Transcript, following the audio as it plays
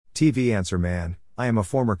TV Answer Man, I am a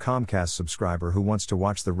former Comcast subscriber who wants to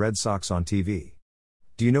watch the Red Sox on TV.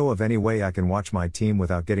 Do you know of any way I can watch my team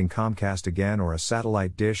without getting Comcast again or a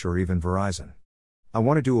satellite dish or even Verizon? I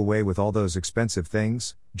want to do away with all those expensive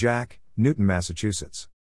things. Jack, Newton, Massachusetts.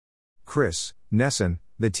 Chris, NESN,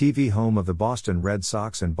 the TV home of the Boston Red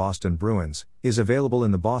Sox and Boston Bruins, is available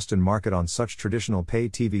in the Boston market on such traditional pay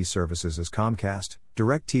TV services as Comcast,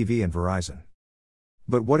 DirecTV and Verizon.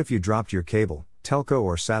 But what if you dropped your cable, telco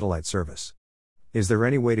or satellite service? Is there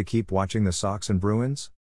any way to keep watching the Sox and Bruins?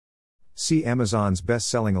 See Amazon's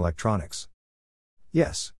best-selling electronics.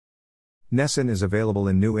 Yes. NESN is available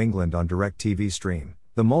in New England on DirecTV Stream,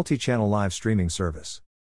 the multi-channel live streaming service.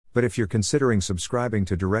 But if you're considering subscribing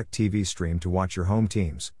to DirecTV Stream to watch your home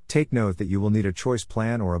teams, take note that you will need a choice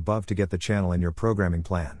plan or above to get the channel in your programming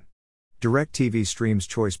plan. DirecTV Stream's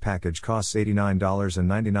choice package costs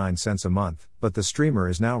 $89.99 a month, but the streamer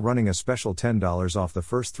is now running a special $10 off the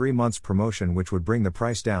first 3 months promotion, which would bring the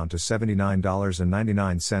price down to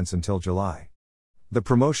 $79.99 until July. The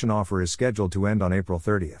promotion offer is scheduled to end on April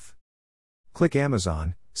 30th. Click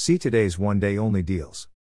Amazon, see today's one-day only deals.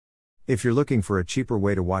 If you're looking for a cheaper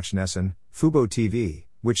way to watch NESN, Fubo TV,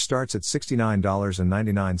 which starts at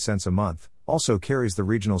 $69.99 a month, also carries the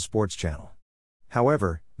regional sports channel.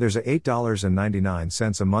 However, there's a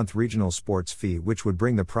 $8.99 a month regional sports fee, which would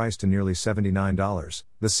bring the price to nearly $79,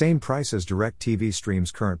 the same price as DirecTV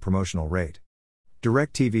Stream's current promotional rate.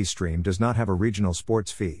 DirecTV Stream does not have a regional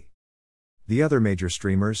sports fee. The other major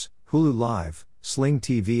streamers, Hulu Live, Sling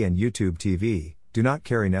TV and YouTube TV, do not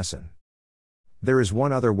carry NESN. There is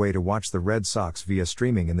one other way to watch the Red Sox via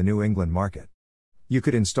streaming in the New England market. You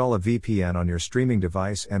could install a VPN on your streaming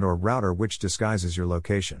device and/or router which disguises your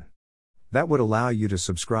location. That would allow you to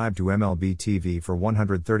subscribe to MLB TV for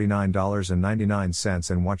 $139.99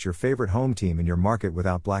 and watch your favorite home team in your market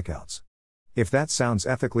without blackouts. If that sounds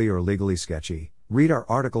ethically or legally sketchy, read our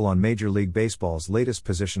article on Major League Baseball's latest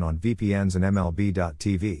position on VPNs and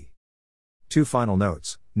MLB.tv. 2 final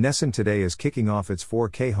notes. NESN today is kicking off its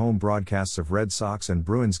 4K home broadcasts of Red Sox and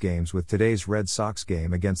Bruins games with today's Red Sox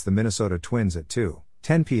game against the Minnesota Twins at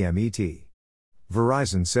 2:10 p.m. ET.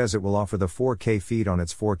 Verizon says it will offer the 4K feed on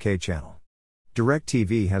its 4K channel.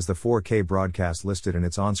 DirecTV has the 4K broadcast listed in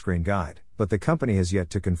its on-screen guide, but the company has yet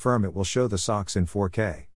to confirm it will show the Sox in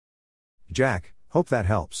 4K. Jack, hope that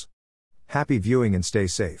helps. Happy viewing and stay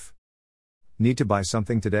safe. Need to buy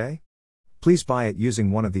something today? Please buy it using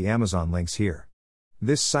one of the Amazon links here.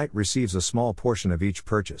 This site receives a small portion of each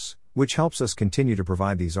purchase, which helps us continue to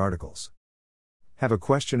provide these articles. Have a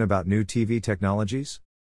question about new TV technologies?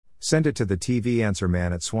 Send it to the TV Answer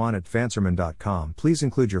Man at swan@vanserman.com. Please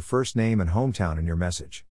include your first name and hometown in your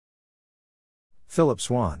message. Philip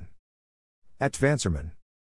Swan @Vanserman.